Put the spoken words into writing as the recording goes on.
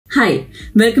Hi,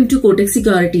 welcome to Kotak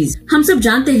securities. हम सब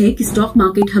जानते हैं कि स्टॉक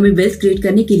मार्केट हमें वेल्थ क्रिएट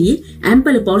करने के लिए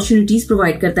एम्पल अपॉर्चुनिटीज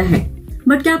प्रोवाइड करता है।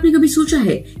 बट क्या आपने कभी सोचा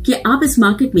है कि आप इस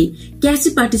मार्केट में कैसे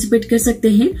पार्टिसिपेट कर सकते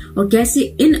हैं और कैसे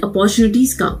इन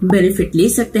अपॉर्चुनिटीज का बेनिफिट ले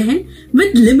सकते हैं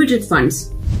with limited funds?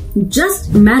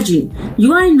 Just imagine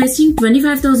you are investing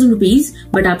 25,000 rupees,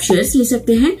 but आप शेयर्स ले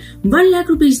सकते हैं 1 लाख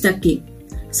रुपीज तक के।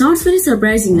 Sounds very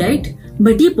surprising, right?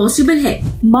 But ये पॉसिबल है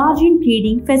मार्जिन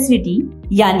ट्रेडिंग फैसिलिटी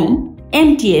यानी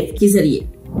MTF के जरिए।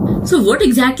 So what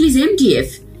exactly is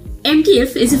MTF?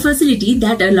 MTF is a facility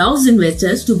that allows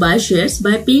investors to buy shares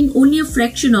by paying only a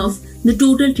fraction of the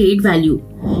total trade value.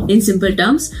 In simple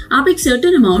terms, आप एक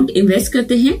certain amount invest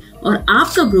करते हैं और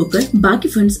आपका broker बाकी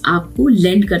funds आपको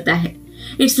lend करता है।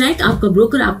 It's like आपका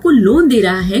ब्रोकर आपको लोन दे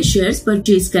रहा है शेयर्स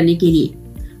परचेज करने के लिए।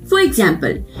 For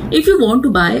example, if you want to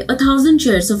buy 1,000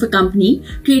 shares of a company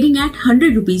trading at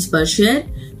 100 rupees per share,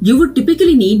 you would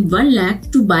typically need 1 lakh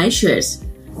to buy shares.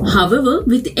 However,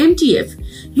 with MTF,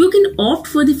 you can opt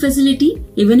for the facility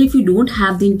even if you don't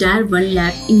have the entire 1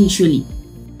 lakh initially.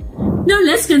 Now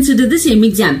let's consider the same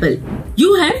example.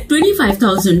 You have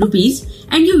 25,000 rupees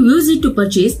and you use it to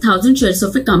purchase 1,000 shares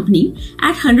of a company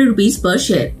at 100 rupees per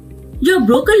share. Your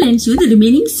broker lends you the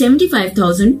remaining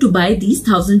 75,000 to buy these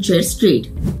 1,000 shares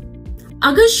trade.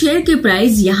 अगर share के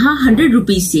price यहाँ 100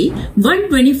 rupees से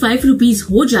 125 rupees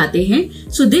हो जाते हैं,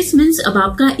 so this means अब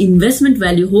आपका investment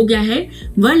value हो गया है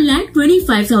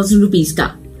 1,25,000 रुपीज का।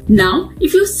 Now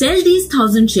if you cell these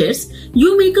 1,000 shares,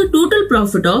 you make a total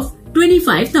profit of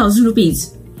 25,000 rupees.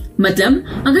 मतलब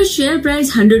अगर शेयर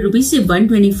प्राइस 100 रुपीज से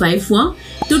 125 हुआ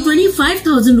तो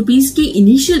 25,000 रुपीज के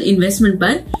इनिशियल इन्वेस्टमेंट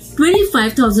पर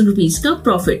 25,000 रुपीज का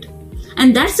profit.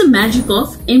 And that's the magic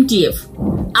of MTF।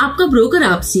 आपका ब्रोकर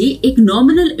आपसे एक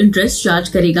नॉमिनल इंटरेस्ट चार्ज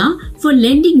करेगा for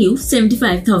lending you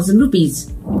 75,000 rupees.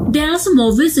 There are some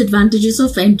obvious advantages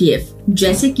of MTF,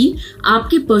 जैसे कि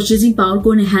आपके परचेजिंग पावर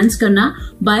को एनहांस करना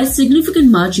bye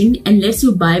significant margin and let's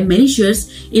you by many shares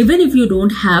even if you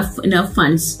don't have enough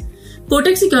funds.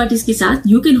 Kotak securities के साथ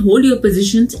you can hold your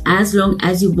positions as long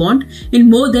as you want in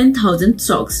more than 1,000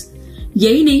 stocks.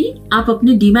 यही नहीं, आप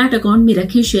अपने demat account में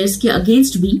रखे shares के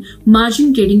against भी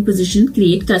मार्जिन ट्रेडिंग पोजीशन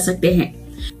क्रिएट कर सकते हैं।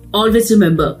 Always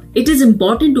remember, it is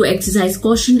important to exercise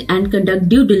caution and conduct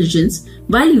due diligence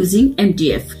while using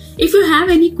MTF. If you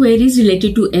have any queries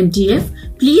related to MTF,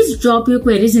 please drop your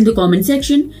queries in the comment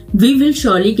section. We will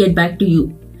surely get back to you.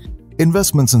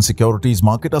 Investments in securities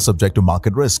market are subject to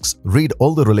market risks. Read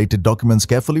all the related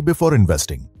documents carefully before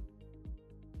investing.